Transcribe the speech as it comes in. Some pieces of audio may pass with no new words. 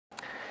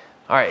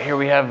All right, here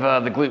we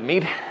have the glute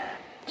med.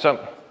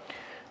 So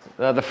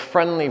the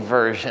friendly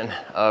version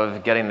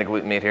of getting the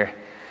glute med here.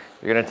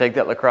 You're gonna take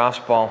that lacrosse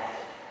ball,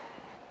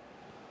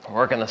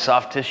 work on the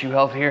soft tissue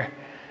health here.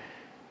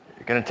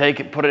 You're gonna take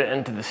it, put it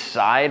into the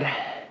side.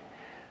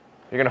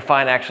 You're gonna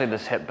find actually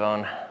this hip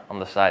bone on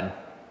the side.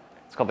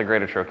 It's called the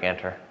greater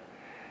trochanter.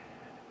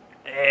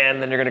 And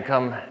then you're gonna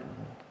come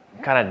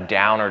kind of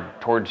down or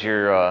towards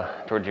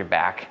your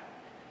back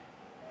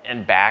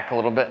and back a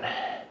little bit.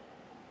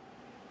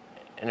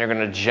 And you're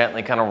gonna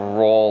gently kind of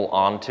roll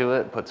onto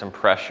it, put some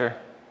pressure,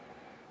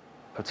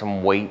 put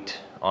some weight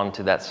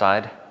onto that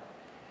side.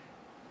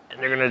 And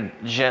you're gonna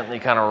gently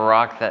kind of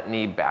rock that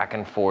knee back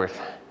and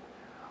forth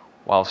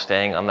while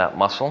staying on that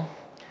muscle.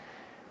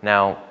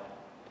 Now,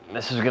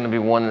 this is gonna be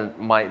one that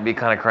might be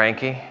kind of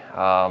cranky.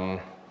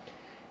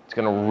 It's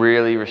gonna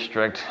really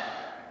restrict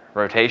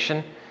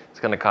rotation.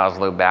 It's gonna cause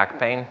low back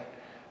pain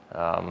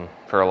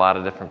for a lot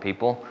of different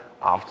people.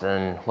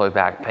 Often low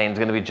back pain is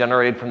gonna be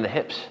generated from the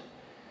hips.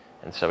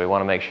 And so we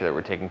wanna make sure that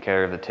we're taking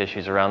care of the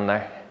tissues around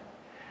there.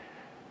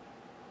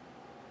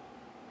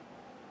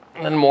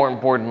 And then more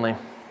importantly,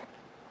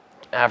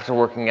 after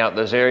working out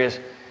those areas,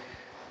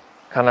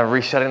 kind of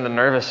resetting the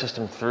nervous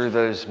system through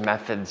those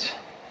methods,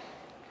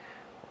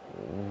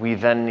 we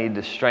then need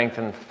to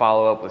strengthen,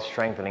 follow up with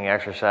strengthening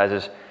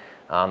exercises,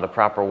 the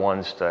proper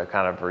ones to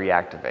kind of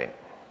reactivate.